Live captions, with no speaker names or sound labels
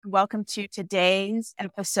Welcome to today's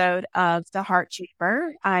episode of The Heart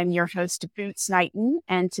Chamber. I'm your host, Boots Knighton,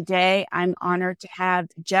 and today I'm honored to have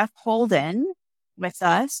Jeff Holden with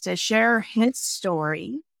us to share his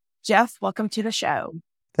story. Jeff, welcome to the show.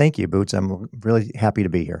 Thank you, Boots. I'm really happy to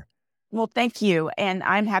be here. Well, thank you, and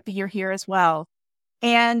I'm happy you're here as well.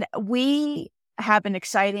 And we have an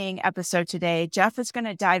exciting episode today. Jeff is going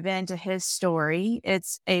to dive into his story.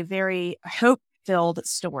 It's a very hope-filled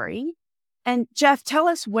story. And Jeff, tell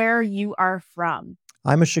us where you are from.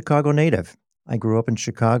 I'm a Chicago native. I grew up in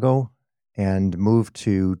Chicago and moved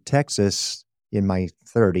to Texas in my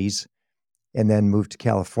 30s and then moved to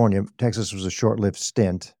California. Texas was a short-lived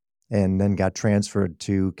stint and then got transferred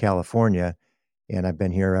to California. And I've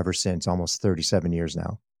been here ever since, almost 37 years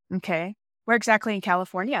now. Okay. Where exactly in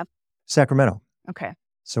California? Sacramento. Okay.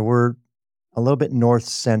 So we're a little bit north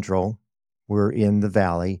central. We're in the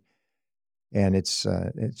valley. And it's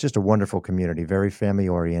just a wonderful community, very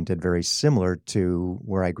family-oriented, very similar to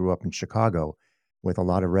where I grew up in Chicago, with a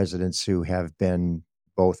lot of residents who have been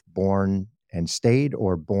both born and stayed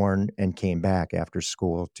or born and came back after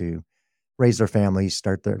school to raise their families,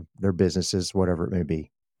 start their businesses, whatever it may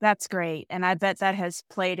be. That's great. And I bet that has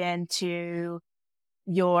played into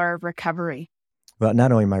your recovery. But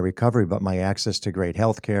not only my recovery, but my access to great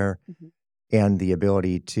health care. Mm-hmm. And the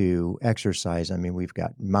ability to exercise. I mean, we've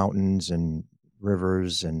got mountains and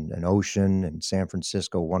rivers and an ocean, and San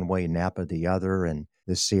Francisco one way, Napa the other, and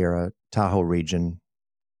the Sierra Tahoe region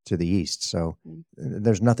to the east. So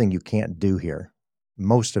there's nothing you can't do here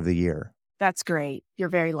most of the year. That's great. You're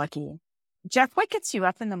very lucky. Jeff, what gets you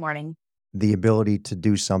up in the morning? The ability to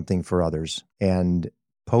do something for others. And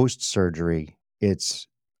post-surgery, it's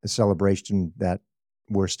a celebration that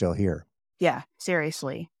we're still here. Yeah,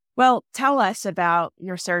 seriously. Well, tell us about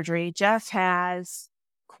your surgery. Jeff has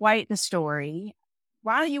quite the story.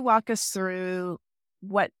 Why don't you walk us through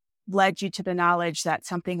what led you to the knowledge that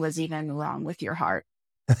something was even wrong with your heart?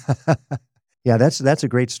 Yeah, that's a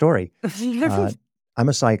great story. I'm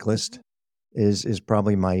a cyclist, is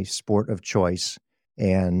probably my sport of choice.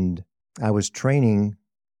 And I was training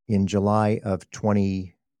in July of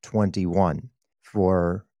 2021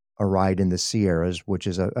 for a ride in the Sierras, which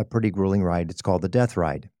is a pretty grueling ride. It's called the Death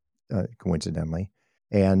Ride. Coincidentally.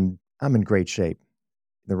 And I'm in great shape.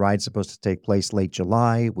 The ride's supposed to take place late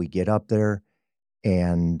July. We get up there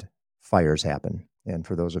and fires happen. And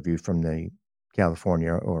for those of you from the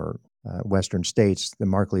California or Western states, the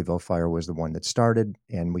Markleeville fire was the one that started,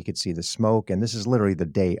 and we could see the smoke. And this is literally the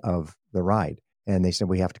day of the ride. And they said,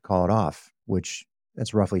 we have to call it off, which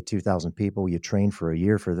that's roughly 2,000 people. You train for a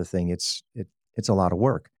year for the thing. It's a lot of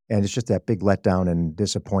work. And it's just that big letdown and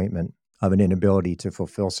disappointment of an inability to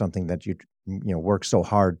fulfill something that you work so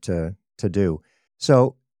hard to do.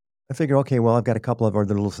 So I figure, okay, well, I've got a couple of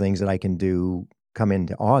other little things that I can do come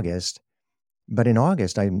into August. But in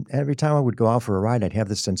August, every time I would go out for a ride, I'd have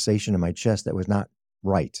this sensation in my chest that was not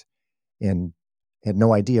right, and had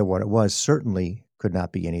no idea what it was. Certainly could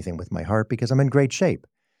not be anything with my heart because I'm in great shape,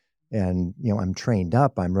 and I'm trained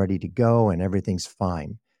up, I'm ready to go, and everything's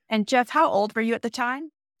fine. And Jeff, how old were you at the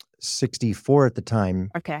time? 64 at the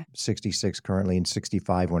time. Okay. 66 currently, and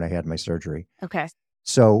 65 when I had my surgery. Okay.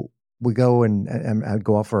 So we go and I'd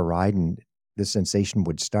go out for a ride, and the sensation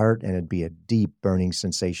would start, and it'd be a deep burning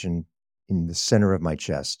sensation in the center of my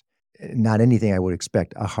chest. Not anything I would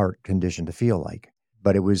expect a heart condition to feel like,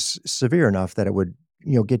 but it was severe enough that it would,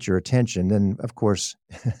 get your attention. And of course,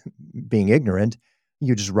 being ignorant,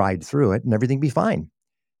 you just ride through it and everything be fine.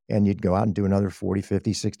 And you'd go out and do another 40,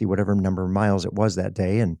 50, 60, whatever number of miles it was that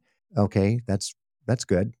day. And okay, that's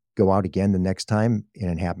good. Go out again the next time, and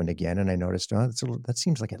it happened again. And I noticed, that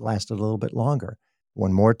seems like it lasted a little bit longer.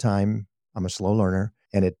 One more time, I'm a slow learner,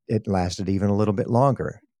 and it lasted even a little bit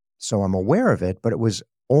longer. So I'm aware of it, but it was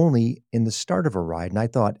only in the start of a ride. And I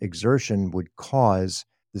thought exertion would cause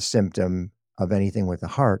the symptom of anything with the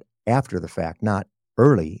heart after the fact, not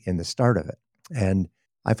early in the start of it. And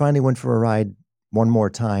I finally went for a ride one more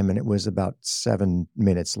time, and it was about 7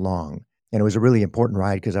 minutes long. And it was a really important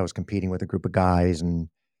ride because I was competing with a group of guys, and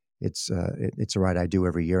it's a ride I do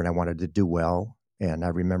every year, and I wanted to do well. And I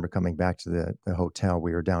remember coming back to the hotel.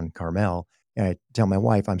 We were down in Carmel, and I tell my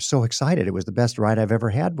wife, I'm so excited. It was the best ride I've ever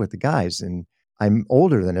had with the guys. And I'm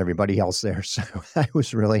older than everybody else there, so I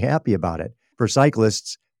was really happy about it. For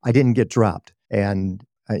cyclists, I didn't get dropped. And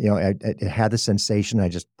I had the sensation. I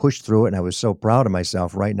just pushed through it, and I was so proud of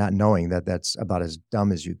myself, right? Not knowing that that's about as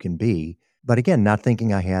dumb as you can be. But again, not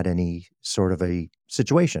thinking I had any sort of a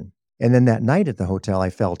situation. And then that night at the hotel, I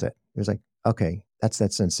felt it. It was like, okay, that's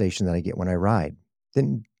that sensation that I get when I ride.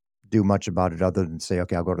 Didn't do much about it other than say,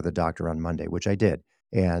 okay, I'll go to the doctor on Monday, which I did.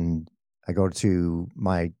 And I go to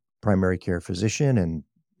my primary care physician, and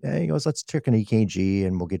he goes, let's take an EKG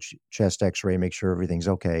and we'll get you chest x-ray, make sure everything's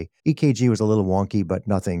okay. EKG was a little wonky, but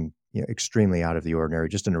nothing extremely out of the ordinary,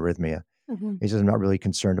 just an arrhythmia. Mm-hmm. He says, I'm not really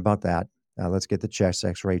concerned about that. Let's get the chest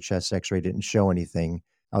x-ray. Chest x-ray didn't show anything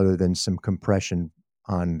other than some compression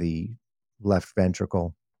on the left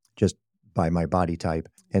ventricle, just by my body type.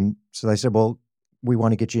 And so they said, well, we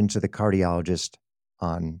want to get you into the cardiologist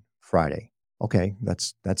on Friday. Okay,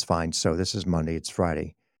 that's fine. So this is Monday, it's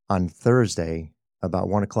Friday. On Thursday, about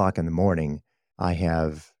 1:00 in the morning, I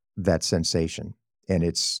have that sensation, and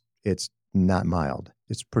it's not mild.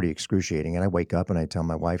 It's pretty excruciating. And I wake up and I tell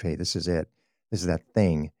my wife, hey, this is it. This is that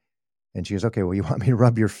thing. And she goes, okay, well, you want me to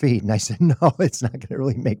rub your feet? And I said, no, it's not going to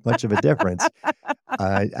really make much of a difference.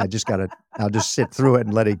 I'll just sit through it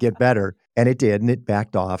and let it get better. And it did, and it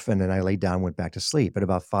backed off. And then I laid down, went back to sleep. At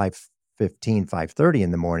about 5:15, 5:30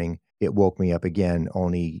 in the morning, it woke me up again,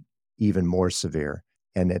 only even more severe.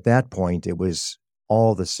 And at that point, it was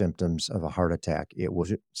all the symptoms of a heart attack. It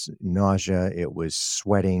was nausea, it was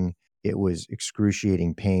sweating, it was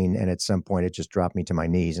excruciating pain. And at some point, it just dropped me to my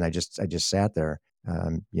knees. And I just sat there,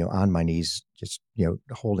 on my knees, just,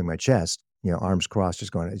 holding my chest, arms crossed,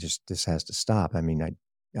 just going, this has to stop. I mean,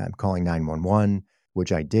 I'm calling 911,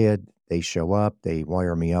 which I did. They show up, they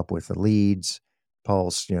wire me up with the leads,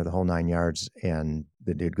 pulse, the whole 9 yards. And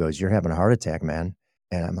the dude goes, you're having a heart attack, man.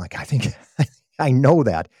 And I'm like, I think I know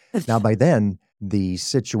that. Now, by then, the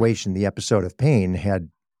situation, the episode of pain had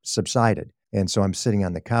subsided. And so I'm sitting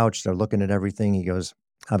on the couch. They're looking at everything. He goes,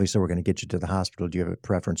 obviously, we're going to get you to the hospital. Do you have a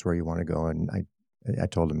preference where you want to go? And I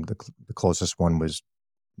told him the closest one was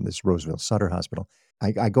this Roseville Sutter Hospital.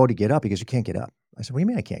 I go to get up. He goes, you can't get up. I said, what do you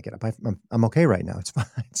mean I can't get up? I'm okay right now. It's fine.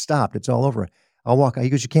 It's stopped. It's all over. I'll walk out. He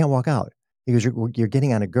goes, you can't walk out. He goes, you're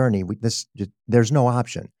getting on a gurney. There's no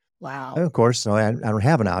option. Wow. And of course, so I don't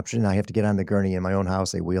have an option. I have to get on the gurney in my own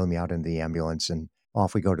house. They wheel me out in the ambulance, and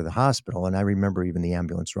off we go to the hospital. And I remember even the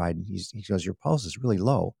ambulance ride. He goes, your pulse is really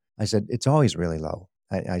low. I said, it's always really low.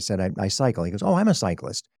 I said, I cycle. He goes, oh, I'm a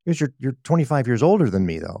cyclist. He goes, you're 25 years older than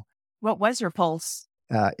me, though. What was your pulse?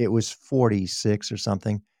 It was 46 or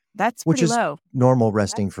something. That's which pretty is low. Normal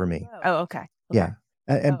resting for me. Oh, okay. Yeah.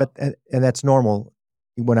 And that's normal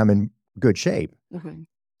when I'm in good shape. Mm-hmm.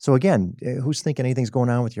 So again, who's thinking anything's going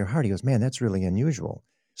on with your heart? He goes, man, that's really unusual.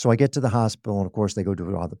 So I get to the hospital, and of course they go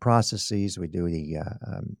do all the processes. We do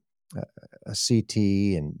a CT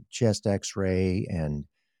and chest x-ray, and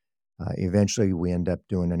eventually we end up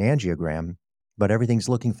doing an angiogram, but everything's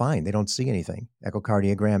looking fine. They don't see anything.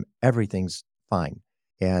 Echocardiogram, everything's fine.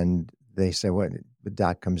 And they say, what? The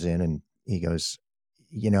doc comes in and he goes,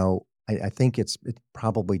 I think it's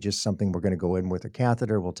probably just something we're going to go in with a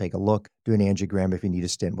catheter. We'll take a look, do an angiogram. If you need a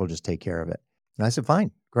stent, we'll just take care of it. And I said,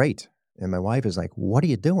 fine, great. And my wife is like, what are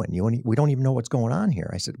you doing? We don't even know what's going on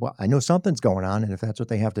here. I said, well, I know something's going on. And if that's what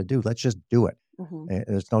they have to do, let's just do it. Mm-hmm.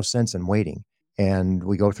 There's no sense in waiting. And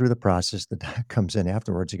we go through the process. The doc comes in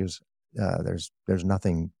afterwards. He goes, there's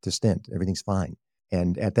nothing to stent. Everything's fine.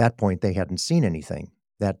 And at that point, they hadn't seen anything.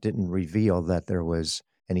 That didn't reveal that there was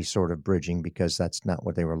any sort of bridging, because that's not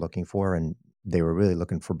what they were looking for. And they were really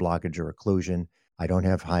looking for blockage or occlusion. I don't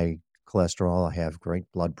have high cholesterol. I have great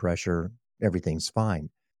blood pressure. Everything's fine.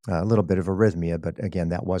 A little bit of arrhythmia, but again,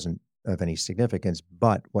 that wasn't of any significance.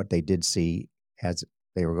 But what they did see as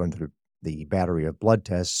they were going through the battery of blood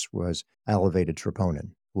tests was elevated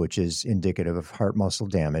troponin, which is indicative of heart muscle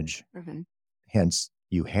damage. Mm-hmm. Hence,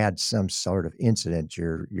 you had some sort of incident.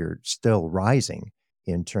 You're still rising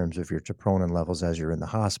in terms of your troponin levels as you're in the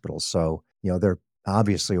hospital. So, they're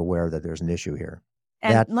obviously aware that there's an issue here.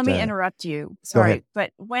 And let me interrupt you. Sorry,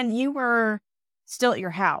 but when you were still at your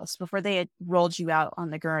house before they had rolled you out on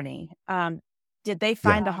the gurney, did they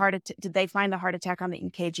find the heart attack on the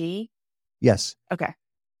EKG? Yes. Okay.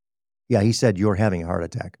 Yeah, he said, you're having a heart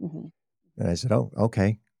attack. Mm-hmm. And I said, oh,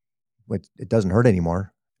 okay. It doesn't hurt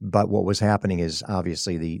anymore. But what was happening is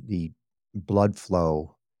obviously the blood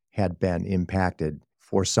flow had been impacted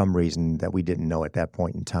for some reason that we didn't know at that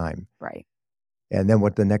point in time. Right. And then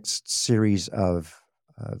what the next series of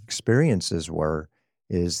experiences were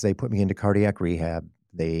is they put me into cardiac rehab.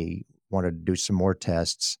 They wanted to do some more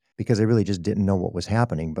tests because they really just didn't know what was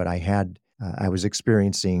happening. But I was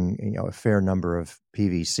experiencing a fair number of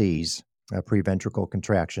PVCs, preventricular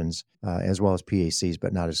contractions, as well as PACs,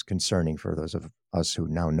 but not as concerning for those of us who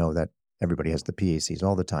now know that everybody has the PACs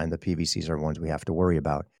all the time. The PVCs are ones we have to worry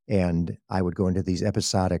about. And I would go into these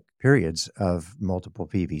episodic periods of multiple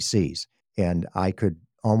PVCs, and I could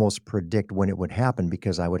almost predict when it would happen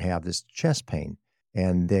because I would have this chest pain.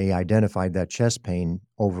 And they identified that chest pain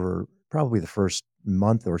over probably the first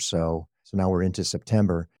month or so. So now we're into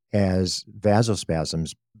September as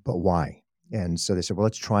vasospasms, but why? And so they said, well,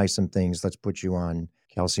 let's try some things. Let's put you on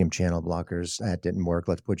calcium channel blockers. That didn't work.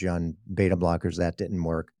 Let's put you on beta blockers. That didn't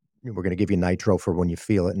work. We're going to give you nitro for when you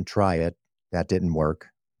feel it and try it. That didn't work.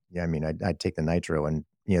 Yeah, I mean, I'd take the nitro, and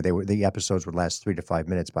the episodes would last 3 to 5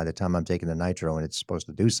 minutes. By the time I'm taking the nitro and it's supposed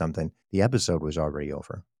to do something, the episode was already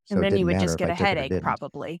over. So And it then you didn't would matter just if get I a took it or headache, didn't.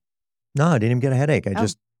 probably. No, I didn't even get a headache. I Oh.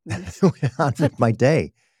 just went on with my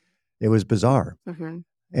day. It was bizarre. Mm-hmm.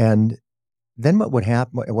 And then what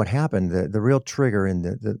happened, the real trigger in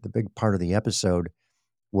the big part of the episode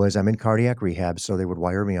was I'm in cardiac rehab, so they would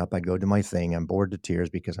wire me up. I'd go do my thing. I'm bored to tears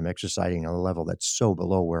because I'm exercising at a level that's so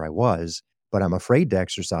below where I was, but I'm afraid to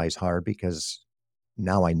exercise hard because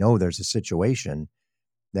now I know there's a situation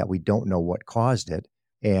that we don't know what caused it.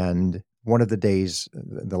 And one of the days,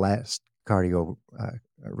 the last cardio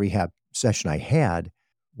rehab session I had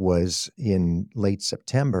was in late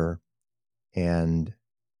September, and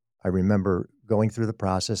I remember going through the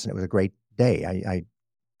process, and it was a great day. I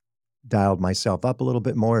dialed myself up a little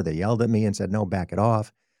bit more. They yelled at me and said, no, back it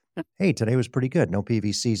off. Hey, today was pretty good. No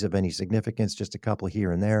PVCs of any significance, just a couple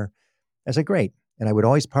here and there. I said, great. And I would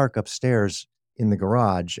always park upstairs in the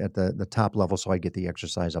garage at the top level so I'd get the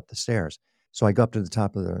exercise up the stairs. So I go up to the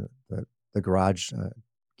top of the garage,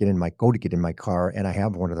 get in my car, and I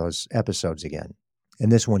have one of those episodes again.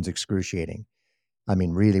 And this one's excruciating. I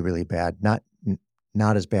mean, really, really bad. Not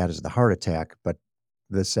as bad as the heart attack, but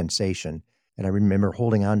the sensation. And I remember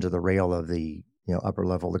holding onto the rail of the upper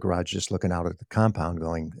level of the garage, just looking out at the compound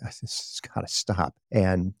going, this has got to stop.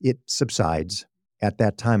 And it subsides. At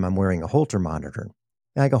that time, I'm wearing a Holter monitor.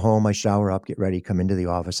 And I go home, I shower up, get ready, come into the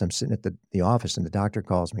office. I'm sitting at the office, and the doctor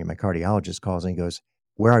calls me. My cardiologist calls, and he goes,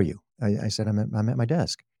 where are you? I said, I'm at my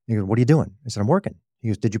desk. He goes, what are you doing? I said, I'm working. He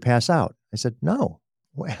goes, did you pass out? I said, no.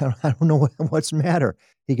 I don't know what's the matter.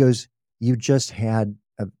 He goes, you just had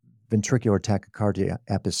a ventricular tachycardia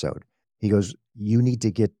episode. He goes, you need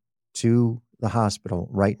to get to the hospital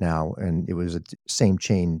right now. And it was the same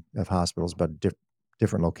chain of hospitals, but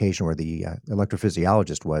different location where the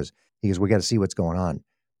electrophysiologist was. He goes, we got to see what's going on.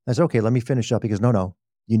 I said, okay, let me finish up. He goes, no,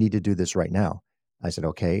 you need to do this right now. I said,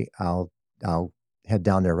 okay, I'll head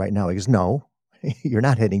down there right now. He goes, no, you're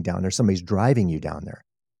not heading down there. Somebody's driving you down there.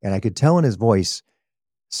 And I could tell in his voice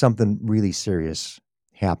something really serious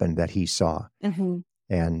happened that he saw. Mm-hmm.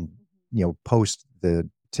 And,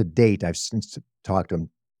 to date, I've since talked to him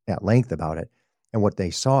at length about it. And what they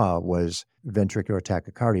saw was ventricular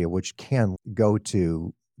tachycardia, which can go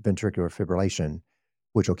to ventricular fibrillation,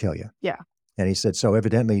 which will kill you. Yeah. And he said, so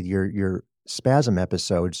evidently your spasm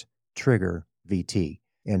episodes trigger VT.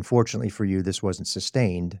 And fortunately for you, this wasn't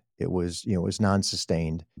sustained. It was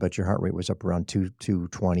non-sustained, but your heart rate was up around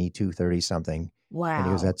 220, 230 something. Wow. And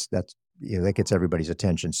he goes, that gets everybody's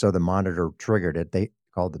attention. So the monitor triggered it. They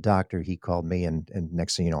called the doctor. He called me, and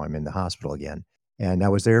next thing you know, I'm in the hospital again. And I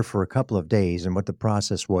was there for a couple of days. And what the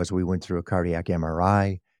process was, we went through a cardiac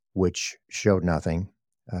MRI, which showed nothing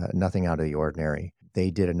out of the ordinary.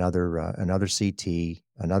 They did another CT,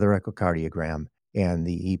 another echocardiogram, and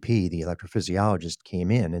the EP, the electrophysiologist,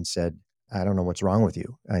 came in and said, I don't know what's wrong with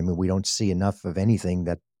you. I mean, we don't see enough of anything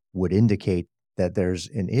that would indicate that there's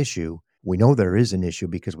an issue. We know there is an issue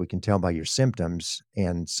because we can tell by your symptoms,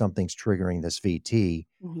 and something's triggering this VT,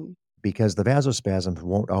 Mm-hmm. because the vasospasms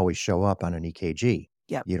won't always show up on an EKG.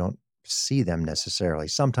 Yep. You don't see them necessarily.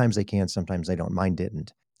 Sometimes they can, sometimes they don't. Mine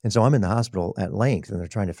didn't. And so I'm in the hospital at length, and they're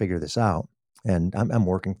trying to figure this out. And I'm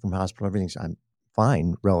working from hospital. I'm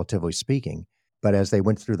fine, relatively speaking. But as they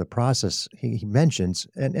went through the process, he mentions,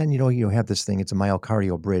 and you have this thing, it's a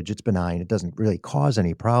myocardial bridge. It's benign. It doesn't really cause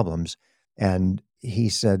any problems. And he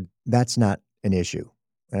said, that's not an issue.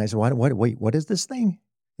 And I said, what is this thing?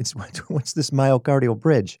 What's this myocardial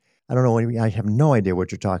bridge? I don't know. I have no idea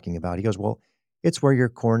what you're talking about. He goes, well, it's where your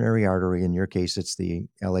coronary artery, in your case, it's the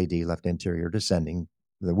LAD, left anterior descending,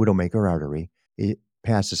 the widowmaker artery, it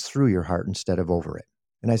passes through your heart instead of over it.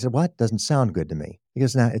 And I said, what? Doesn't sound good to me. He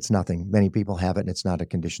goes, nah, it's nothing. Many people have it, and it's not a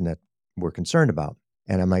condition that we're concerned about.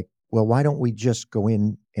 And I'm like, well, why don't we just go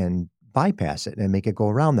in and bypass it and make it go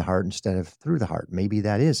around the heart instead of through the heart? Maybe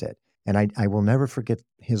that is it. And I will never forget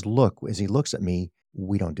his look as he looks at me.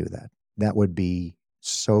 We don't do that. That would be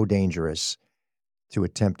so dangerous to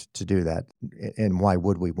attempt to do that. And why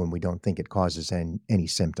would we when we don't think it causes any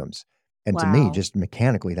symptoms? And to me, Wow. just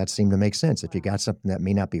mechanically, that seemed to make sense. If you got something that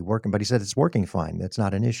may not be working, but he said it's working fine. That's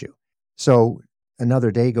not an issue. So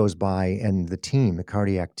another day goes by, and the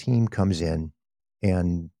cardiac team comes in,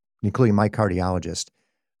 and including my cardiologist,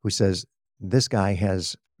 who says, this guy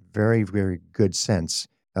has very, very good sense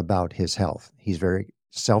about his health. He's very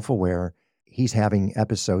self-aware. He's having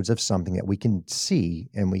episodes of something that we can see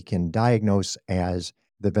and we can diagnose as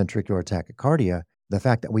the ventricular tachycardia, the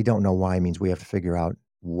fact that we don't know why means we have to figure out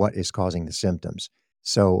what is causing the symptoms.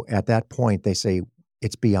 So at that point, they say,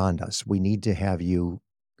 it's beyond us. We need to have you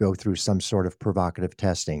go through some sort of provocative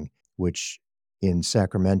testing, which in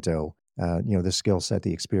Sacramento, the skill set,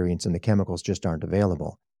 the experience, and the chemicals just aren't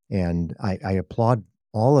available. And I applaud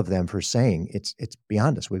all of them for saying it's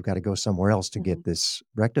beyond us. We've got to go somewhere else to get this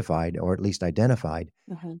rectified or at least identified.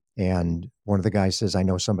 And one of the guys says, I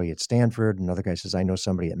know somebody at Stanford. Another guy says, I know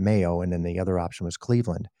somebody at Mayo. And then the other option was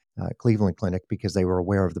Cleveland Clinic, because they were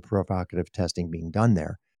aware of the provocative testing being done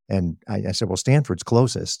there. And I said, well, Stanford's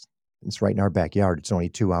closest. It's right in our backyard. It's only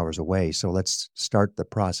 2 hours away. So let's start the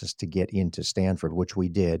process to get into Stanford, which we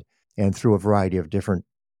did. And through a variety of different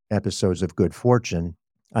episodes of good fortune,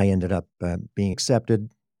 I ended up being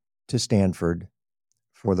accepted to Stanford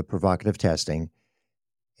for the provocative testing.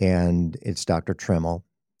 And it's Dr. Tremmel.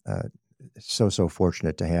 So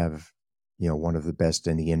fortunate to have, one of the best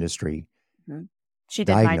in the industry. She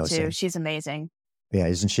did mine too. She's amazing. Yeah,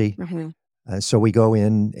 isn't she? So we go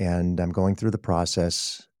in, and I'm going through the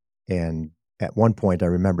process. And at one point, I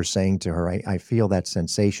remember saying to her, I feel that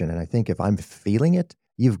sensation. And I think if I'm feeling it,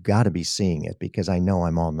 you've got to be seeing it, because I know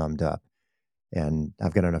I'm all numbed up. And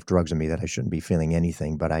I've got enough drugs in me that I shouldn't be feeling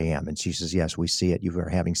anything, but I am. And she says, yes, we see it. You are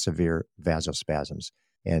having severe vasospasms.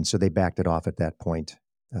 And so they backed it off at that point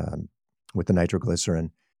with the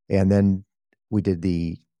nitroglycerin. And then we did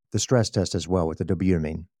the stress test as well with the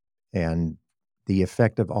dobutamine. And the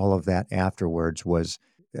effect of all of that afterwards was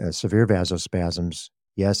severe vasospasms,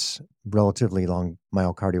 yes, relatively long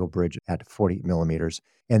myocardial bridge at 40 millimeters.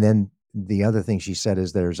 And then the other thing she said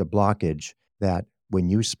is there's a blockage that when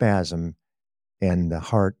you spasm and the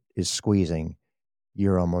heart is squeezing,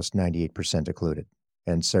 you're almost 98% occluded.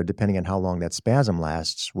 And so depending on how long that spasm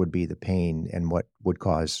lasts would be the pain and what would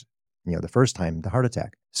cause, the first time, the heart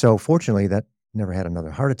attack. So fortunately, that never had another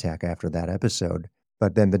heart attack after that episode.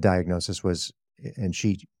 But then the diagnosis was, and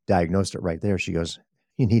she diagnosed it right there. She goes,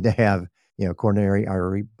 you need to have, coronary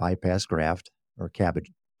artery bypass graft or CABG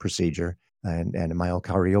procedure and a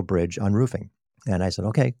myocardial bridge unroofing. And I said,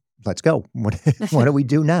 okay, let's go. What do we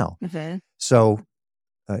do now? So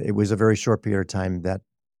it was a very short period of time that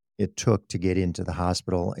it took to get into the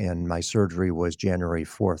hospital. And my surgery was January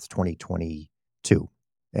 4th, 2022.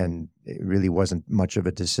 And it really wasn't much of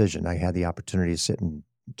a decision. I had the opportunity to sit and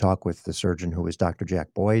talk with the surgeon, who was Dr.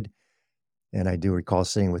 Jack Boyd. And I do recall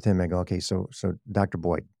sitting with him. I go, okay, so Dr.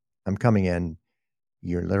 Boyd, I'm coming in.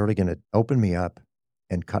 You're literally going to open me up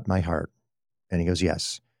and cut my heart. And he goes,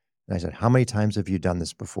 yes. And I said, how many times have you done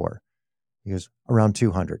this before? He goes, around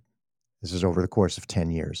 200. This is over the course of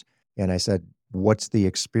 10 years. And I said, what's the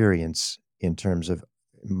experience in terms of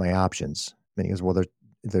my options? And he goes, well,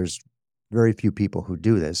 there's very few people who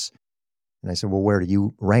do this. And I said, well, where do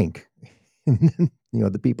you rank?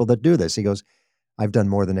 The people that do this. He goes, I've done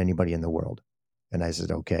more than anybody in the world. And I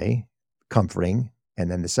said, okay, comforting. And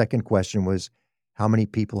then the second question was, how many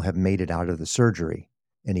people have made it out of the surgery?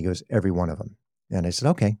 And he goes, every one of them. And I said,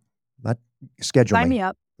 okay, schedule Sign me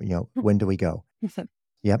up. When do we go?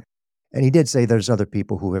 Yep. And he did say there's other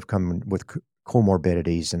people who have come with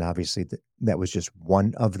comorbidities, and obviously that was just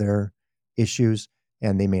one of their issues,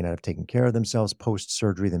 and they may not have taken care of themselves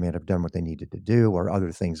post-surgery. They may not have done what they needed to do, or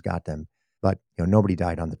other things got them. But nobody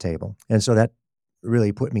died on the table. And so that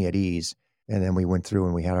really put me at ease. And then we went through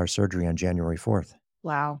and we had our surgery on January 4th.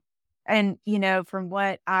 Wow. And, from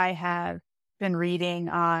what I have been reading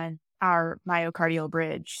on our Myocardial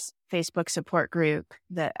Bridge Facebook support group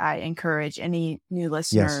that I encourage any new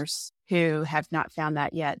listeners who have not found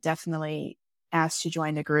that yet, definitely ask to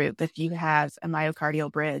join the group if you have a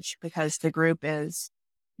myocardial bridge, because the group is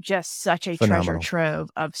just such a treasure trove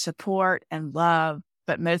of support and love,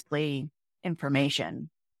 but mostly information.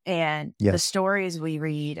 And the stories we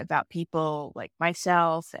read about people like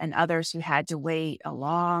myself and others who had to wait a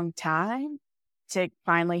long time to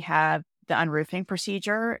finally have the unroofing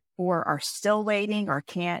procedure, or are still waiting, or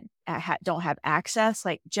don't have access.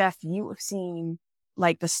 Like, Jeff, you have seen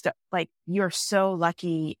you're so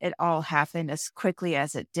lucky it all happened as quickly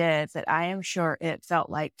as it did, that I am sure it felt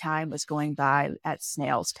like time was going by at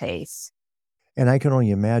snail's pace. And I can only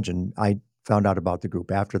imagine. I found out about the group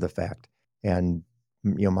after the fact. And,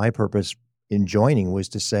 my purpose in joining was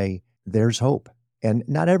to say, there's hope. And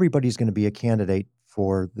not everybody's going to be a candidate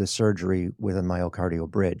for the surgery with a myocardial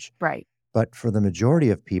bridge. Right. But for the majority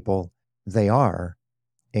of people, they are.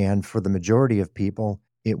 And for the majority of people,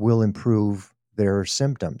 it will improve their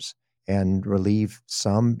symptoms and relieve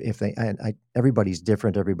some. Everybody's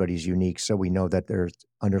different, everybody's unique. So we know that there's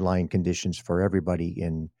underlying conditions for everybody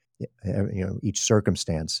in each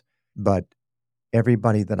circumstance. But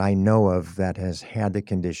everybody that I know of that has had the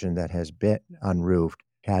condition, that has been unroofed,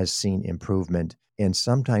 has seen improvement, and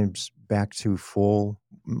sometimes back to full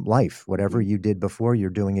life. Whatever Mhm. you did before, you're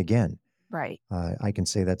doing again. Right. I can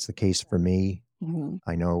say that's the case for me. Hmm.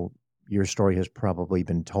 I know your story has probably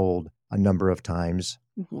been told a number of times,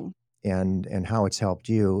 Hmm. and how it's helped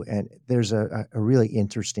you. And there's a really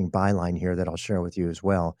interesting byline here that I'll share with you as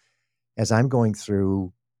well. As I'm going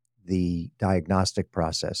through the diagnostic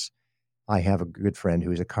process, I have a good friend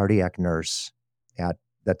who's a cardiac nurse at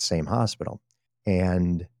that same hospital.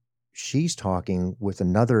 And she's talking with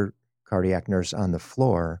another cardiac nurse on the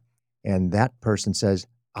floor. And that person says,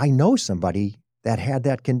 I know somebody that had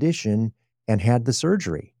that condition and had the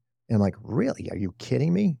surgery. And I'm like, really? Are you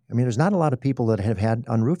kidding me? I mean, there's not a lot of people that have had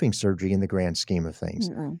unroofing surgery in the grand scheme of things.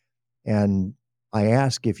 Mm-mm. And I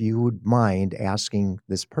ask if you would mind asking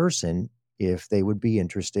this person if they would be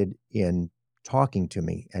interested in talking to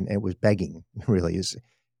me. And it was begging, really, is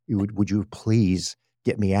would you please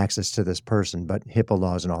get me access to this person? But HIPAA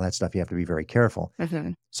laws and all that stuff, you have to be very careful.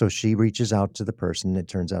 Hmm. So she reaches out to the person. It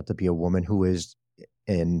turns out to be a woman who is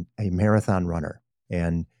a marathon runner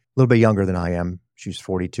and a little bit younger than I am. She's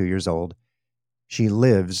 42 years old. She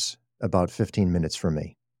lives about 15 minutes from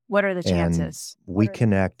me, What are the and chances? we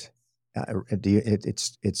connect.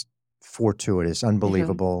 It's fortuitous, Hmm.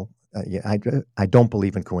 unbelievable. Yeah, I don't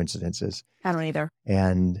believe in coincidences, I don't either.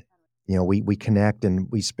 and we connect and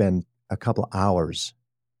we spend a couple of hours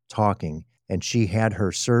talking. And she had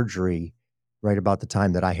her surgery right about the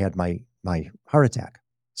time that I had my heart attack.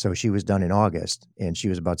 So she was done in August, and she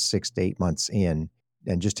was about 6 to 8 months in,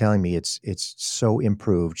 and just telling me it's so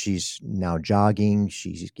improved. She's now jogging,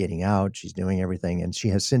 she's getting out, she's doing everything, and she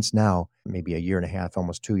has since now, maybe a year and a half,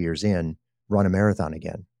 almost 2 years in, run a marathon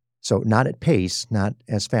again. So not at pace, not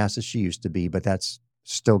as fast as she used to be, but that's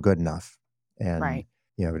still good enough. And Right.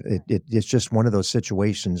 it's just one of those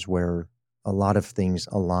situations where a lot of things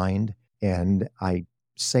aligned, and I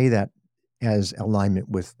say that as alignment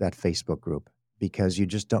with that Facebook group because you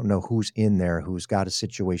just don't know who's in there, who's got a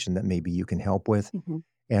situation that maybe you can help with. Hmm.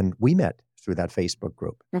 And we met through that Facebook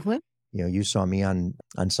group. Hmm. You saw me on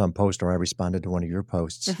some post, or I responded to one of your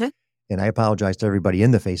posts. Hmm. And I apologize to everybody in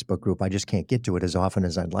the Facebook group. I just can't get to it as often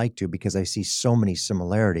as I'd like to because I see so many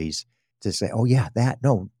similarities to say, oh, yeah, that.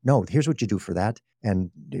 No, here's what you do for that. And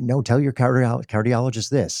no, tell your cardiologist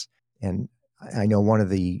this. And I know one of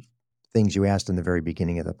the things you asked in the very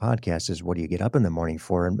beginning of the podcast is, what do you get up in the morning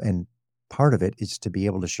for? And part of it is to be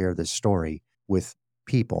able to share this story with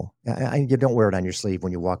people. You don't wear it on your sleeve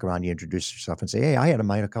when you walk around, you introduce yourself and say, hey, I had a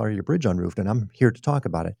myocardial bridge unroofed and I'm here to talk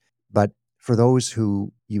about it. But for those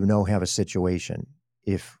who have a situation,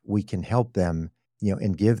 if we can help them,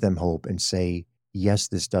 and give them hope and say, yes,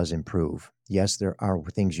 this does improve. Yes, there are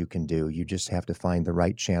things you can do. You just have to find the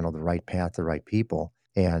right channel, the right path, the right people.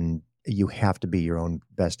 And you have to be your own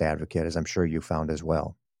best advocate, as I'm sure you found as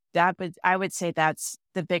well. I would say that's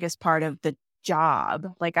the biggest part of the job.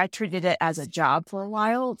 Like I treated it as a job for a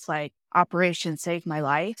while. It's like Operation Save My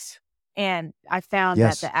Life. And I found that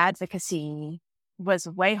Yes. the advocacy was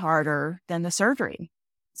way harder than the surgery.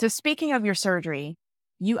 So speaking of your surgery,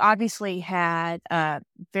 you obviously had a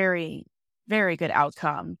very, very good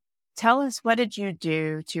outcome. Tell us, what did you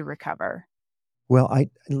do to recover? Well,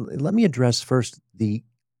 let me address first the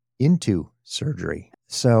into surgery.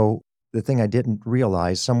 So the thing I didn't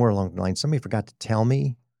realize, somewhere along the line, somebody forgot to tell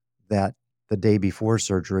me that the day before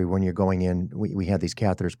surgery, when you're going in, we had these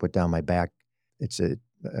catheters put down my back. It's a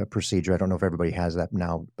procedure. I don't know if everybody has that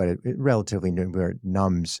now, but it relatively new, where it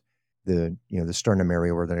numbs the sternum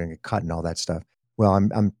area where they're going to get cut and all that stuff. Well,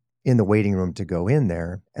 I'm in the waiting room to go in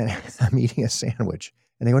there, and I'm eating a sandwich,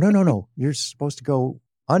 and they go, no, you're supposed to go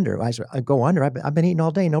under. I said, I go under. I've been eating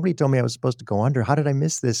all day. Nobody told me I was supposed to go under. How did I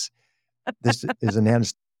miss this? This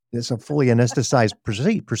is it's a fully anesthetized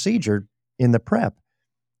procedure in the prep.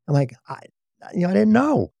 I'm like, I didn't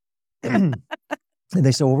know. And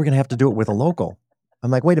they said, well, we're going to have to do it with a local.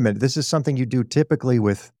 I'm like, wait a minute. This is something you do typically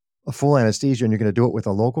with a full anesthesia, and you're going to do it with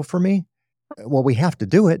a local for me? Well, we have to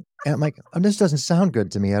do it. And I'm like, this doesn't sound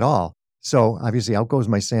good to me at all. So obviously out goes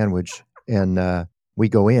my sandwich, and we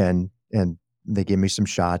go in and they give me some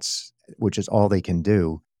shots, which is all they can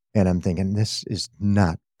do. And I'm thinking, this is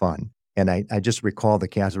not fun. And I just recall the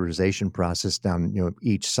catheterization process down,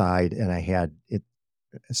 each side. And I had it,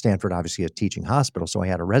 Stanford, obviously a teaching hospital. So I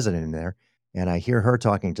had a resident in there, and I hear her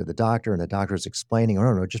talking to the doctor, and the doctor's explaining,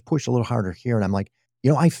 oh, no, just push a little harder here. And I'm like,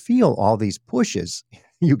 I feel all these pushes,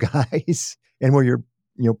 you guys. And where you're,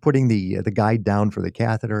 putting the guide down for the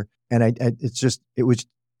catheter. And it was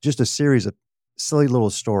just a series of silly little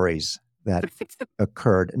stories that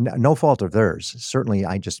occurred. No fault of theirs. Certainly,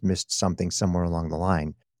 I just missed something somewhere along the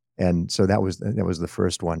line. And so that was the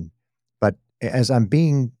first one. But as I'm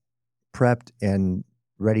being prepped and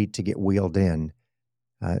ready to get wheeled in,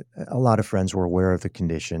 a lot of friends were aware of the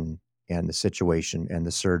condition and the situation and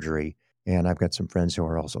the surgery. And I've got some friends who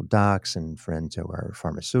are also docs and friends who are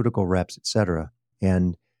pharmaceutical reps, et cetera.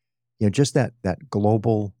 And, just that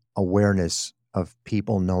global awareness of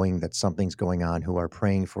people knowing that something's going on, who are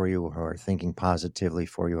praying for you, who are thinking positively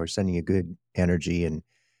for you, or sending you good energy. And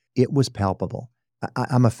it was palpable.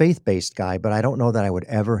 I'm a faith-based guy, but I don't know that I would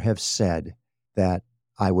ever have said that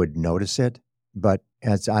I would notice it. But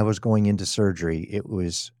as I was going into surgery, it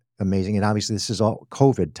was amazing. And obviously this is all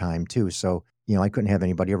COVID time too. So, I couldn't have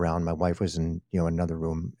anybody around. My wife was in, another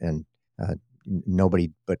room, and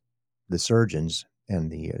nobody but the surgeons and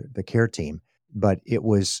the care team. But it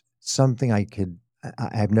was something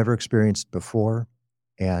I've never experienced before.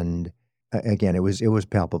 And again, it was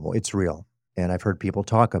palpable. It's real. And I've heard people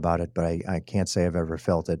talk about it, but I can't say I've ever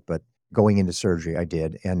felt it. But going into surgery, I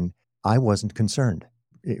did. And I wasn't concerned.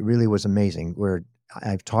 It really was amazing. Where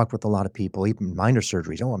I've talked with a lot of people, even minor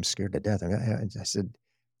surgeries. Oh, I'm scared to death. I said,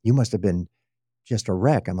 you must have been just a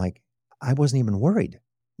wreck. I'm like, I wasn't even worried.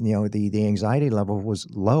 The anxiety level was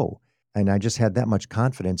low. And I just had that much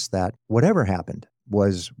confidence that whatever happened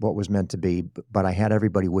was what was meant to be. But I had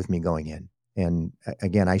everybody with me going in. And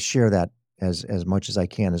again, I share that as much as I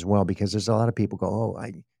can as well, because there's a lot of people go,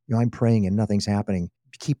 oh, I'm praying and nothing's happening.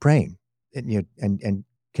 Keep praying, and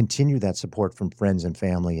continue that support from friends and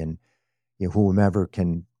family, and whomever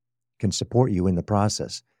can support you in the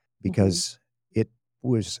process, because it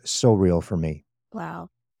was so real for me. Wow.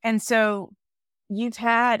 And so you've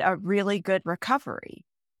had a really good recovery.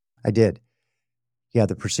 I did. Yeah,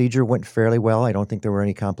 the procedure went fairly well. I don't think there were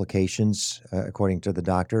any complications, according to the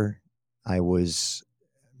doctor. I was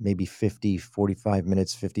maybe 55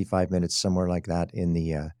 minutes, somewhere like that, in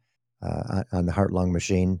the on the heart-lung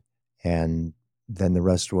machine. And then the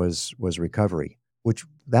rest was recovery, which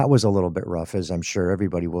that was a little bit rough, as I'm sure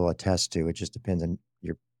everybody will attest to. It just depends on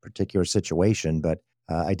your particular situation. But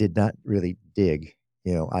I did not really dig,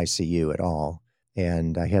 ICU at all.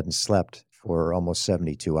 And I hadn't slept for almost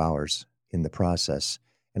 72 hours in the process.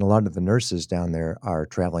 And a lot of the nurses down there are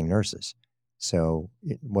traveling nurses. So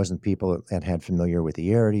it wasn't people that had familiar with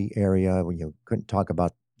the area. You couldn't talk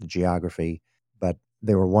about the geography, but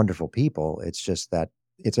they were wonderful people. It's just that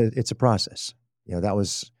it's a process. That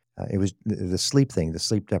was it was the sleep thing. The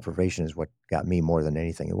sleep deprivation is what got me more than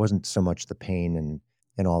anything. It wasn't so much the pain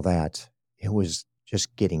and all that. It was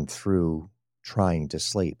just getting through trying to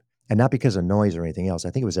sleep, and not because of noise or anything else.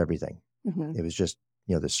 I think it was everything. Mm-hmm. It was just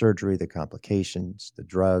the surgery, the complications, the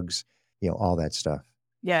drugs, all that stuff.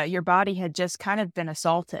 Yeah, your body had just kind of been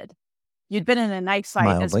assaulted. You'd been in a knife fight,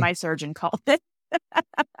 Mildly. as my surgeon called it.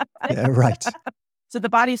 Yeah, right. So the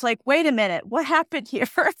body's like, wait a minute, what happened here?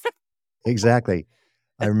 Exactly.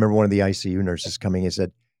 I remember one of the ICU nurses coming and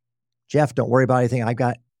said, Jeff, don't worry about anything.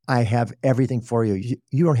 I have everything for you.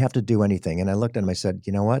 You don't have to do anything. And I looked at him, I said,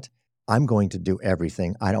 you know what? I'm going to do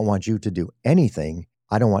everything. I don't want you to do anything.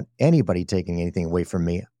 I don't want anybody taking anything away from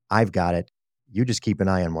me. I've got it. You just keep an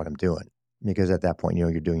eye on what I'm doing. Because at that point,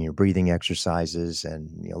 you're doing your breathing exercises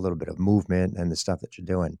and a little bit of movement and the stuff that you're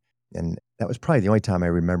doing. And that was probably the only time I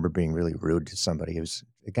remember being really rude to somebody.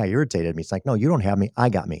 The guy irritated me. It's like, no, you don't have me. I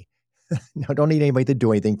got me. No, don't need anybody to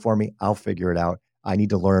do anything for me. I'll figure it out. I need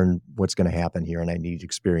to learn what's going to happen here, and I need to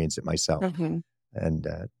experience it myself. Mm-hmm. And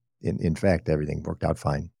in fact, everything worked out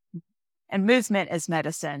fine. And movement is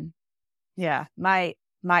medicine. Yeah. My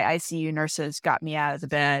ICU nurses got me out of the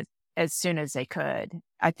bed as soon as they could.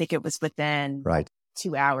 I think it was within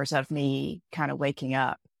 2 hours of me kind of waking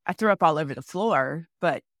up. I threw up all over the floor,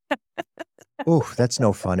 but oh, that's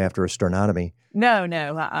no fun after a sternotomy. No.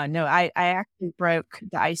 I actually broke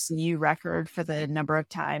the ICU record for the number of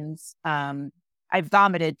times. I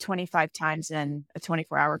vomited 25 times in a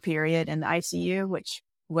 24-hour period in the ICU, which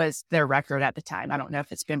was their record at the time. I don't know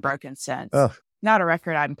if it's been broken since. Oh. Not a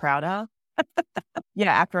record I'm proud of.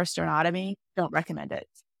 Yeah, after a sternotomy, don't recommend it.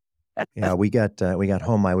 Yeah, we got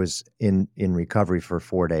home. I was in recovery for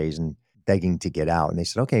 4 days and begging to get out. And they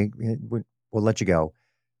said, okay, we'll let you go.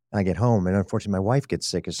 I get home, and unfortunately, my wife gets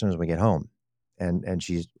sick as soon as we get home. And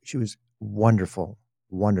she was wonderful,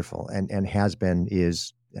 and has been,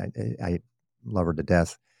 I love her to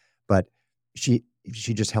death. But she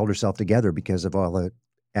just held herself together because of all the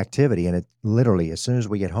activity. And it literally, as soon as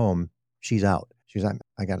we get home, she's out. She's like,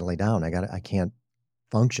 I got to lay down. I can't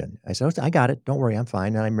function. I said, I got it. Don't worry, I'm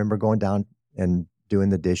fine. And I remember going down and doing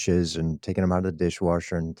the dishes and taking them out of the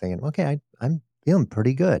dishwasher and thinking, okay, I'm feeling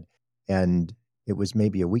pretty good. And It was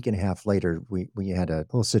maybe a week and a half later, we had a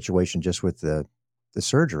little situation just with the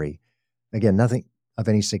surgery. Again, nothing of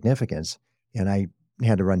any significance. And I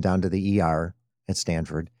had to run down to the ER at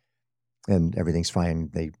Stanford, and everything's fine.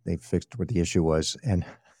 They fixed what the issue was, and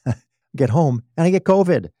get home and I get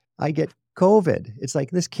COVID. I get COVID. It's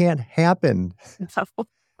like, this can't happen.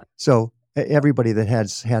 So everybody that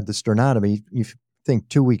has had the sternotomy, you think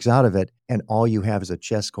 2 weeks out of it, and all you have is a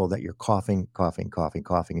chest cold that you're coughing, coughing, coughing,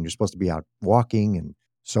 coughing, and you're supposed to be out walking. And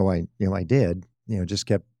so I did, just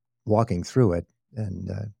kept walking through it, and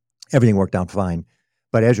everything worked out fine.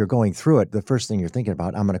 But as you're going through it, the first thing you're thinking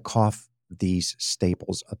about, I'm going to cough these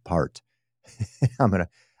staples apart. I'm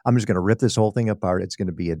just going to rip this whole thing apart. It's going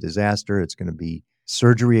to be a disaster. It's going to be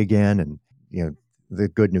surgery again. And, the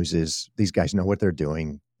good news is these guys know what they're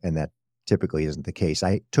doing, and that typically isn't the case.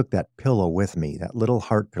 I took that pillow with me, that little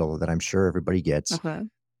heart pillow that I'm sure everybody gets, and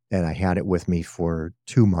I had it with me for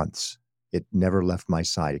 2 months. It never left my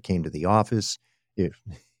side. It came to the office, in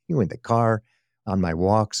the car, on my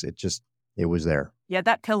walks. It was there. Yeah,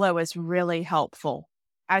 that pillow is really helpful.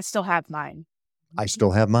 I still have mine. I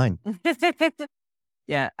still have mine.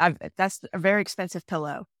 Yeah, that's a very expensive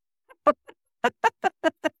pillow.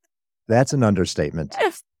 That's an understatement.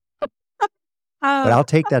 But I'll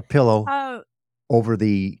take that pillow over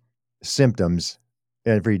the symptoms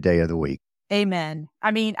every day of the week. Amen.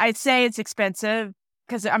 I mean, I'd say it's expensive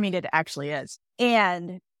because, it actually is.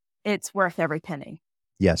 And it's worth every penny.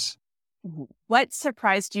 Yes. What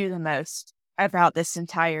surprised you the most about this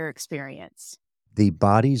entire experience? The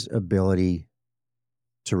body's ability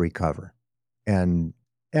to recover. And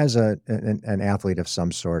as an athlete of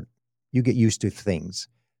some sort, you get used to things,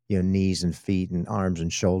 knees and feet and arms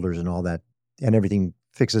and shoulders and all that, and everything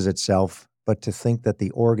fixes itself. But to think that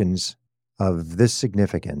the organs of this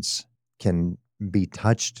significance can be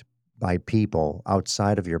touched by people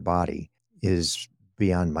outside of your body is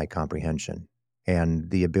beyond my comprehension. And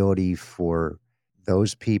the ability for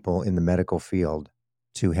those people in the medical field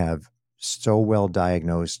to have so well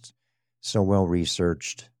diagnosed, so well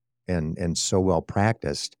researched, and so well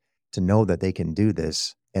practiced to know that they can do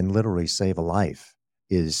this and literally save a life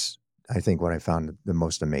is, I think, what I found the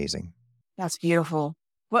most amazing. That's beautiful.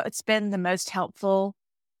 What's been the most helpful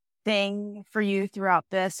thing for you throughout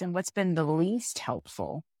this, and what's been the least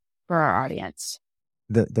helpful for our audience?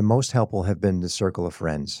 The most helpful have been the circle of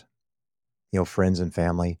friends, friends and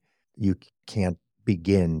family. You can't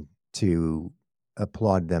begin to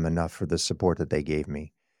applaud them enough for the support that they gave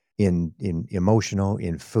me in emotional,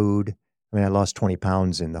 in food. I lost 20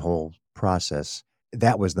 pounds in the whole process.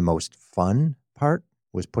 That was the most fun part,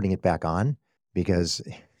 was putting it back on, because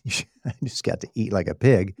I just got to eat like a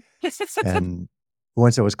pig. And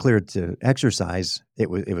once I was cleared to exercise, it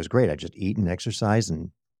was great. I just eat and exercise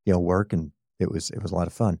and, work, and it was a lot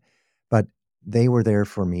of fun. But they were there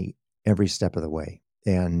for me every step of the way.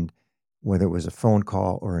 And whether it was a phone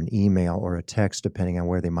call or an email or a text, depending on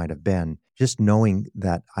where they might have been, just knowing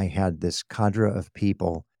that I had this cadre of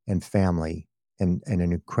people and family and an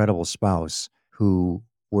incredible spouse who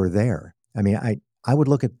were there. I would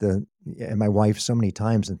look at my wife so many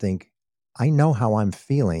times and think, I know how I'm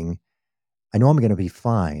feeling. I know I'm going to be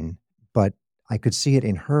fine, but I could see it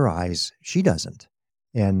in her eyes. She doesn't.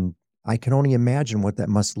 And I can only imagine what that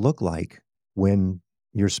must look like when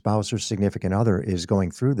your spouse or significant other is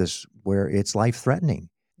going through this, where it's life-threatening.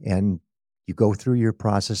 And you go through your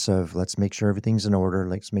process of, let's make sure everything's in order.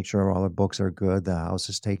 Let's make sure all our books are good. The house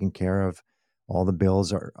is taken care of. All the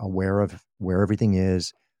bills are aware of where everything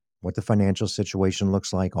is, what the financial situation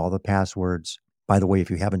looks like, all the passwords. By the way, if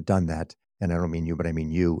you haven't done that, and I don't mean you, but I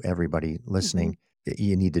mean you, everybody listening,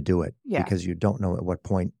 you need to do it, because you don't know at what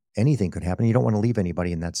point anything could happen. You don't want to leave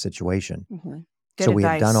anybody in that situation. So we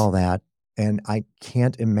have done all that, and I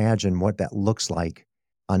can't imagine what that looks like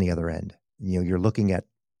on the other end. You're looking at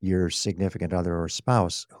your significant other or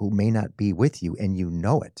spouse who may not be with you, and you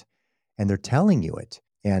know it, and they're telling you it,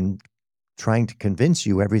 and trying to convince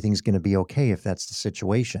you everything's going to be okay if that's the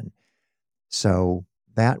situation. So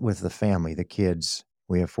that with the family, the kids,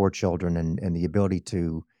 we have 4 children, and the ability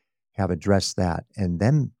to have addressed that and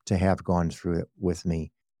them to have gone through it with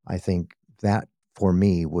me, I think that for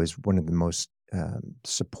me was one of the most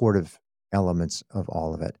supportive elements of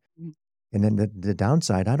all of it. And then the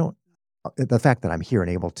downside, the fact that I'm here and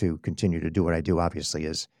able to continue to do what I do, obviously,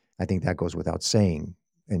 is, I think that goes without saying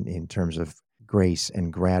in terms of grace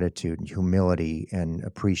and gratitude and humility and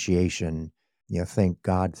appreciation. Thank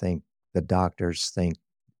God, thank the doctors, thank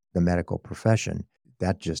the medical profession.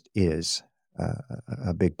 That just is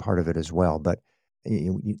a big part of it as well. But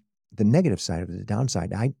the negative side of it, the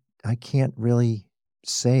downside, I can't really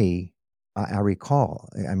say I recall.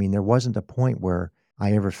 I mean, there wasn't a point where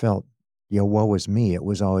I ever felt, woe is me. It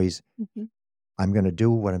was always, Hmm. I'm going to do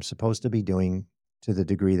what I'm supposed to be doing to the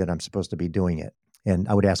degree that I'm supposed to be doing it. And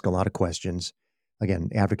I would ask a lot of questions. Again,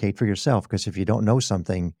 advocate for yourself, because if you don't know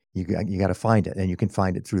something, you got to find it. And you can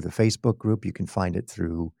find it through the Facebook group. You can find it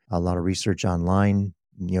through a lot of research online.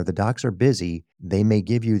 The docs are busy. They may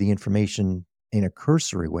give you the information in a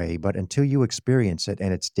cursory way, but until you experience it,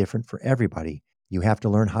 and it's different for everybody, you have to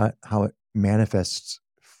learn how it manifests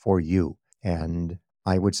for you. And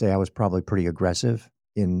I would say I was probably pretty aggressive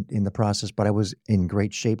in the process, but I was in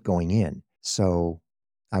great shape going in. So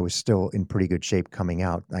I was still in pretty good shape coming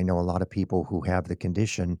out. I know a lot of people who have the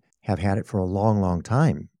condition have had it for a long, long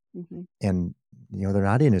time, Hmm. and they're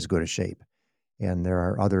not in as good a shape. And there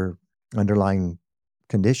are other underlying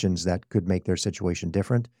conditions that could make their situation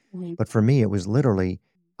different. Hmm. But for me, it was literally,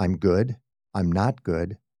 I'm good, I'm not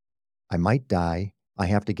good, I might die, I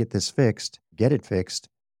have to get this fixed, get it fixed,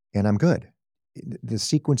 and I'm good. The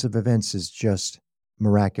sequence of events is just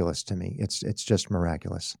miraculous to me. It's just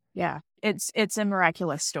miraculous. Yeah, it's a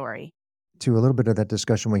miraculous story. To a little bit of that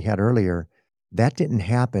discussion we had earlier, that didn't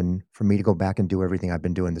happen for me to go back and do everything I've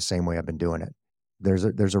been doing the same way I've been doing it.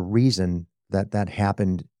 There's a reason that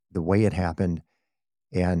happened the way it happened,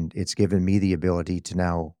 and it's given me the ability to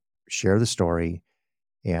now share the story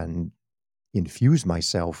and infuse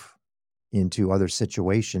myself into other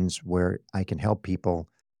situations where I can help people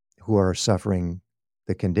who are suffering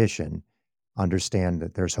the condition understand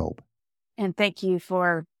that there's hope. And thank you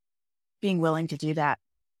for being willing to do that,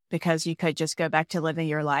 because you could just go back to living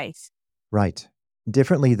your life. Right.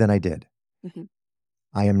 Differently than I did. Hmm.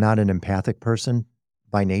 I am not an empathic person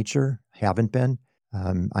by nature, haven't been.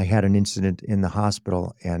 I had an incident in the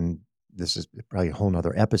hospital, and this is probably a whole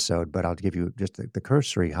nother episode, but I'll give you just the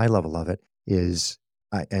cursory high level of it is,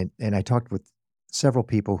 and I talked with several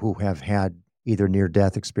people who have had either near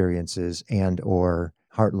death experiences and or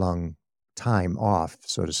heart lung time off,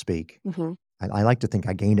 so to speak. Hmm. I like to think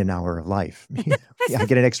I gained an hour of life. I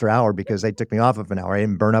get an extra hour because they took me off of an hour. I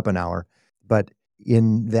didn't burn up an hour. But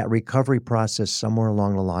in that recovery process, somewhere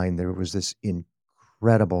along the line, there was this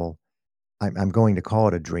incredible, I'm going to call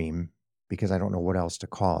it a dream because I don't know what else to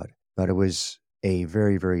call it, but it was a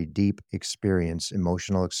very, very deep experience,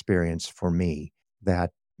 emotional experience for me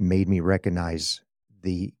that made me recognize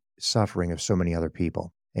the suffering of so many other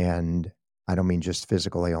people. And I don't mean just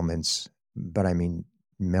physical ailments, but I mean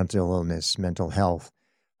mental illness, mental health,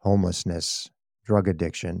 homelessness, drug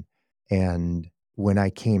addiction. And when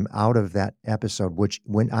I came out of that episode, which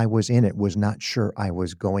when I was in it was not sure I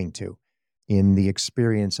was going to, in the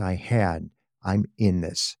experience I had, I'm in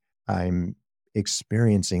this. I'm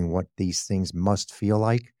experiencing what these things must feel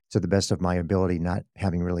like to the best of my ability, not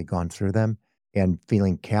having really gone through them, and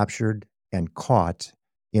feeling captured and caught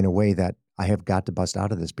in a way that I have got to bust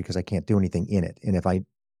out of this because I can't do anything in it. And if I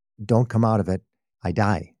don't come out of it, I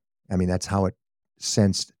die. I mean, that's how it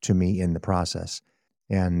sensed to me in the process.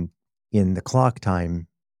 And in the clock time,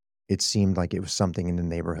 it seemed like it was something in the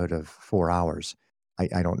neighborhood of 4 hours.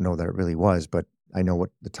 I don't know that it really was, but I know what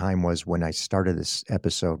the time was when I started this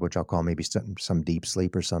episode, which I'll call maybe some deep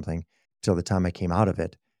sleep or something, till the time I came out of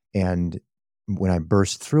it. And when I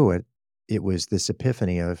burst through it, it was this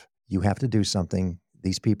epiphany of you have to do something.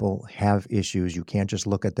 These people have issues. You can't just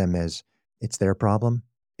look at them as it's their problem.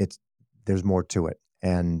 There's more to it.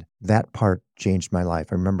 And that part changed my life.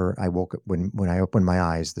 I remember I woke up when I opened my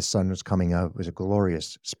eyes, the sun was coming up. It was a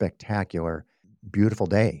glorious, spectacular, beautiful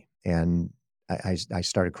day. And I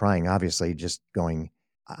started crying, obviously, just going,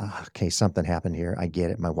 okay, something happened here. I get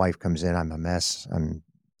it. My wife comes in. I'm a mess. I'm,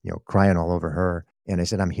 crying all over her. And I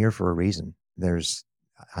said, I'm here for a reason.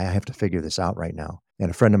 I have to figure this out right now. And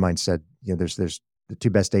a friend of mine said, there's the two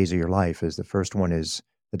best days of your life is the first one is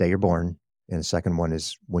the day you're born. And the second one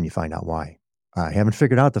is when you find out why. I haven't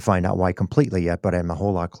figured out to find out why completely yet, but I'm a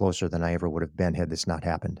whole lot closer than I ever would have been had this not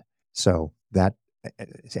happened. So that,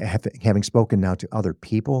 having spoken now to other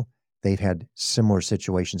people, they've had similar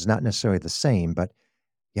situations, not necessarily the same, but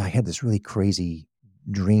yeah, I had this really crazy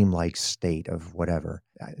dream-like state of whatever.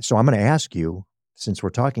 So I'm going to ask you, since we're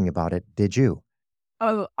talking about it, did you?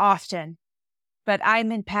 Oh, often, but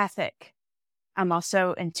I'm empathic. I'm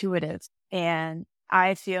also intuitive. And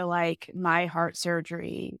I feel like my heart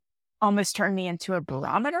surgery almost turned me into a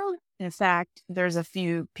barometer. In fact, there's a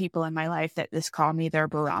few people in my life that just call me their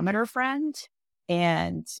barometer friend.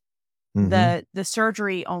 And Mm-hmm. the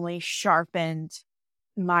surgery only sharpened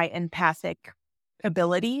my empathic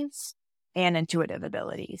abilities and intuitive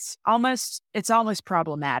abilities. It's almost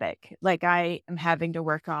problematic. Like I am having to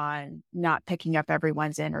work on not picking up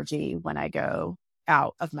everyone's energy when I go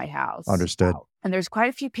out of my house. Understood. And there's quite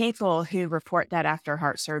a few people who report that after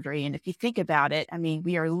heart surgery. And if you think about it, I mean,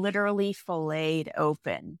 we are literally filleted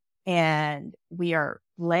open and we are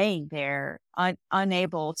laying there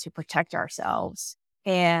unable to protect ourselves.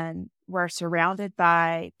 And we're surrounded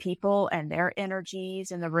by people and their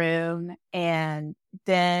energies in the room. And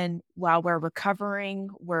then while we're recovering,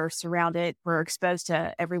 we're exposed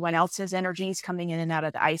to everyone else's energies coming in and out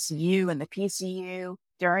of the ICU and the PCU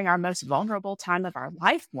during our most vulnerable time of our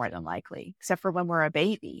life, more than likely, except for when we're a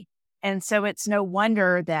baby. And so it's no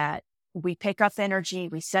wonder that we pick up energy,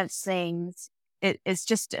 we sense things. It's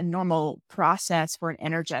just a normal process for an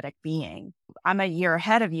energetic being. I'm a year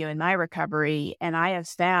ahead of you in my recovery, and I have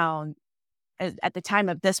found at the time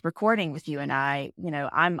of this recording with you and I,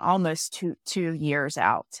 I'm almost two years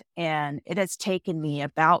out, and it has taken me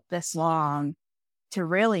about this long to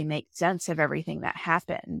really make sense of everything that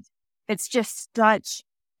happened. It's just such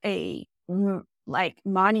a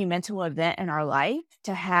monumental event in our life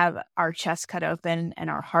to have our chest cut open and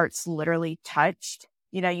our hearts literally touched.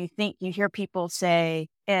 You hear people say,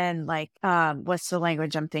 and what's the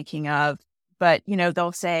language I'm thinking of? But,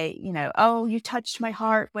 they'll say, oh, you touched my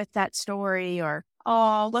heart with that story, or,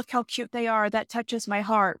 oh, look how cute they are. That touches my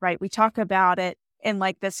heart, right? We talk about it in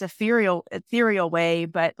this ethereal way,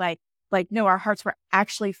 but no, our hearts were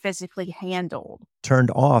actually physically handled.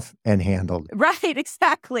 Turned off and handled. Right,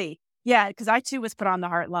 exactly. Yeah, because I too was put on the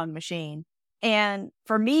heart-lung machine. And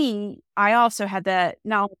for me, I also had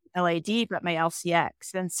not only LAD, but my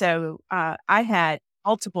LCX. And so I had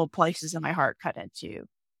multiple places in my heart cut into.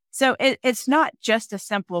 So it's not just a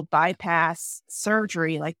simple bypass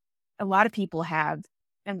surgery like a lot of people have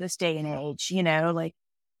in this day and age,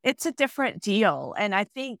 it's a different deal. And I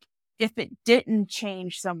think if it didn't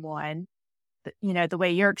change someone, the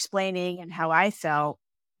way you're explaining and how I felt,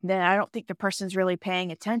 then I don't think the person's really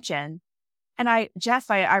paying attention. And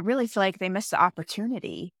Jeff, I really feel like they missed the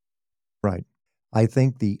opportunity. Right. I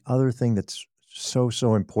think the other thing that's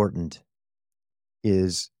so important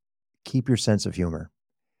is keep your sense of humor.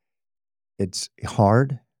 It's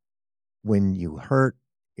hard when you hurt.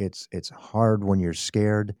 It's hard when you're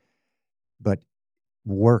scared, but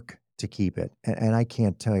work to keep it. And I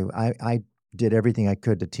can't tell you, I did everything I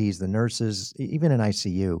could to tease the nurses, even in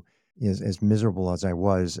ICU, as miserable as I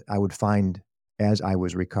was. I would find as I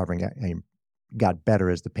was recovering, I got better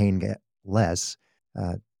as the pain got less,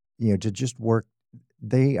 to just work.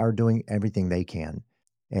 They are doing everything they can.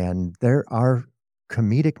 And there are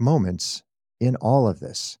comedic moments in all of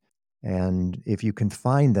this. And if you can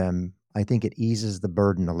find them, I think it eases the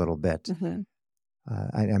burden a little bit. Mm-hmm.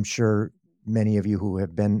 I'm sure many of you who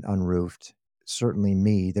have been unroofed, certainly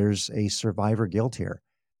me, there's a survivor guilt here.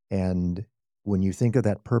 And when you think of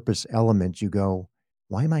that purpose element, you go,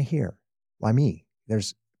 why am I here? Why me?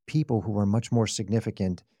 There's people who are much more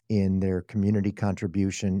significant in their community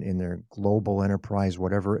contribution, in their global enterprise,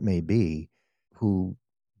 whatever it may be, who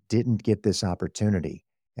didn't get this opportunity.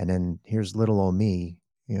 And then here's little old me,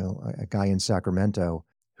 a guy in Sacramento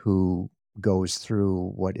who goes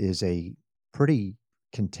through what is a pretty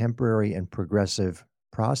contemporary and progressive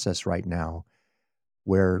process right now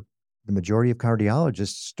where the majority of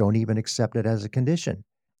cardiologists don't even accept it as a condition.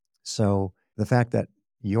 So the fact that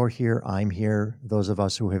you're here, I'm here, those of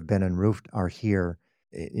us who have been unroofed are here,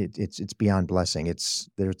 it's beyond blessing.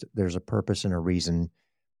 There's a purpose and a reason,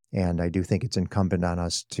 and I do think it's incumbent on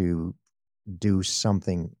us to do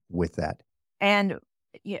something with that. And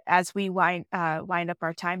as we wind up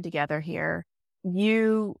our time together here,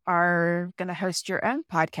 you are going to host your own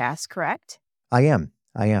podcast, correct? I am.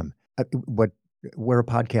 We're a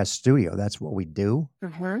podcast studio. That's what we do.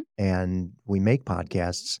 Mm-hmm. And we make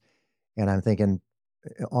podcasts. And I'm thinking,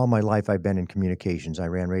 all my life I've been in communications. I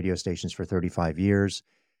ran radio stations for 35 years.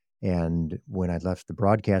 And when I left the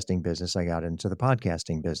broadcasting business, I got into the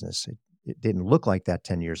podcasting business. It didn't look like that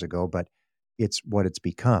 10 years ago, but it's what it's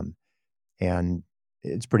become. And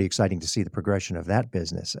it's pretty exciting to see the progression of that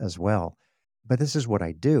business as well. But this is what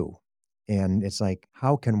I do. And it's like,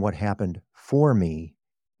 how can what happened for me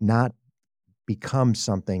not become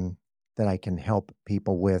something that I can help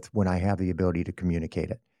people with when I have the ability to communicate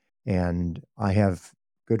it? And I have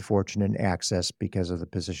good fortune and access because of the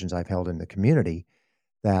positions I've held in the community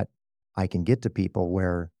that I can get to people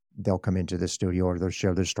where they'll come into the studio or they'll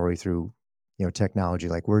share their story through, technology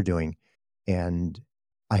like we're doing. And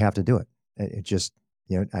I have to do it. It just,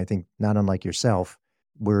 I think not unlike yourself,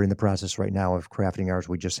 we're in the process right now of crafting ours.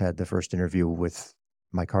 We just had the first interview with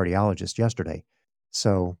my cardiologist yesterday.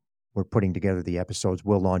 So we're putting together the episodes.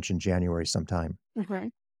 We'll launch in January sometime. Mm-hmm.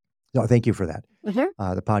 So thank you for that.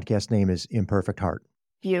 Mm-hmm. The podcast name is Imperfect Heart.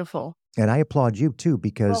 Beautiful. And I applaud you too,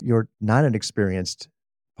 because you're not an experienced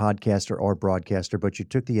podcaster or broadcaster, but you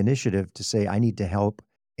took the initiative to say, I need to help,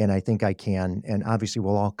 and I think I can. And obviously,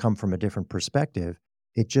 we'll all come from a different perspective.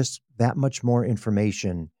 It just that much more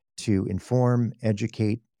information to inform,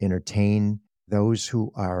 educate, entertain those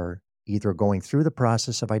who are either going through the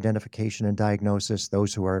process of identification and diagnosis,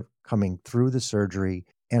 those who are coming through the surgery.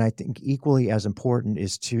 And I think equally as important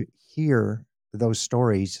is to hear those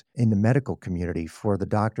stories in the medical community for the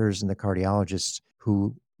doctors and the cardiologists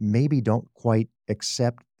who maybe don't quite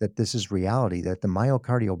accept that this is reality, that the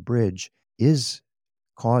myocardial bridge is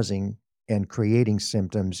causing and creating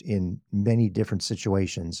symptoms in many different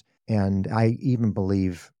situations. And I even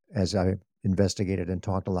believe, as I investigated and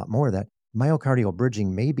talked a lot more, that myocardial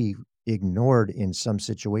bridging may be ignored in some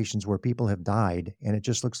situations where people have died, and it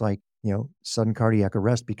just looks like, sudden cardiac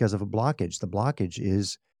arrest because of a blockage. The blockage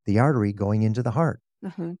is the artery going into the heart.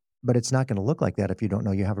 Mm-hmm. But it's not going to look like that if you don't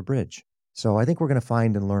know you have a bridge. So I think we're going to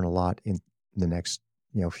find and learn a lot in the next,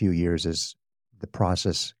 few years as the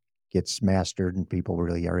process gets mastered and people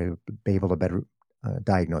really are able to better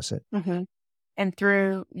diagnose it. Mm-hmm. And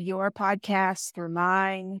through your podcast, through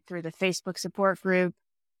mine, through the Facebook support group,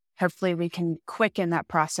 hopefully we can quicken that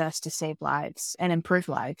process to save lives and improve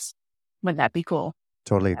lives. Wouldn't that be cool?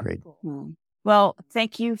 Totally agreed. Cool. Well,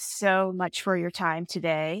 thank you so much for your time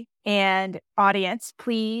today. And audience,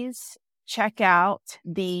 please check out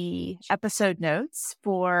the episode notes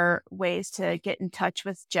for ways to get in touch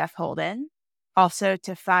with Jeff Holden. Also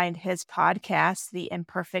to find his podcast, The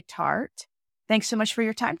Imperfect Heart. Thanks so much for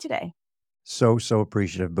your time today. So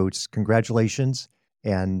appreciative, Boots. Congratulations.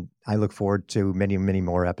 And I look forward to many, many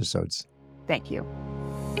more episodes. Thank you.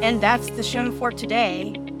 And that's the show for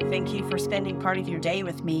today. Thank you for spending part of your day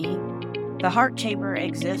with me. The Heart Chamber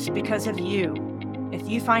exists because of you. If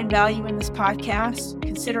you find value in this podcast,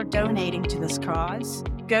 consider donating to this cause.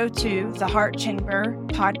 Go to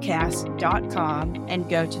theheartchamberpodcast.com and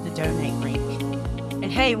go to the donate link.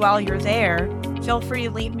 And hey, while you're there, feel free to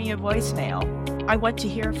leave me a voicemail. I want to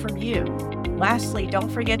hear from you. Lastly, don't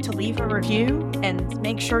forget to leave a review and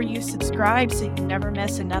make sure you subscribe so you never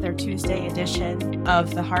miss another Tuesday edition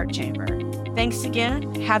of The Heart Chamber. Thanks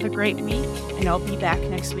again. Have a great week, and I'll be back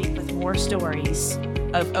next week with more stories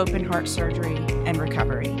of open heart surgery and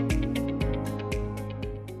recovery.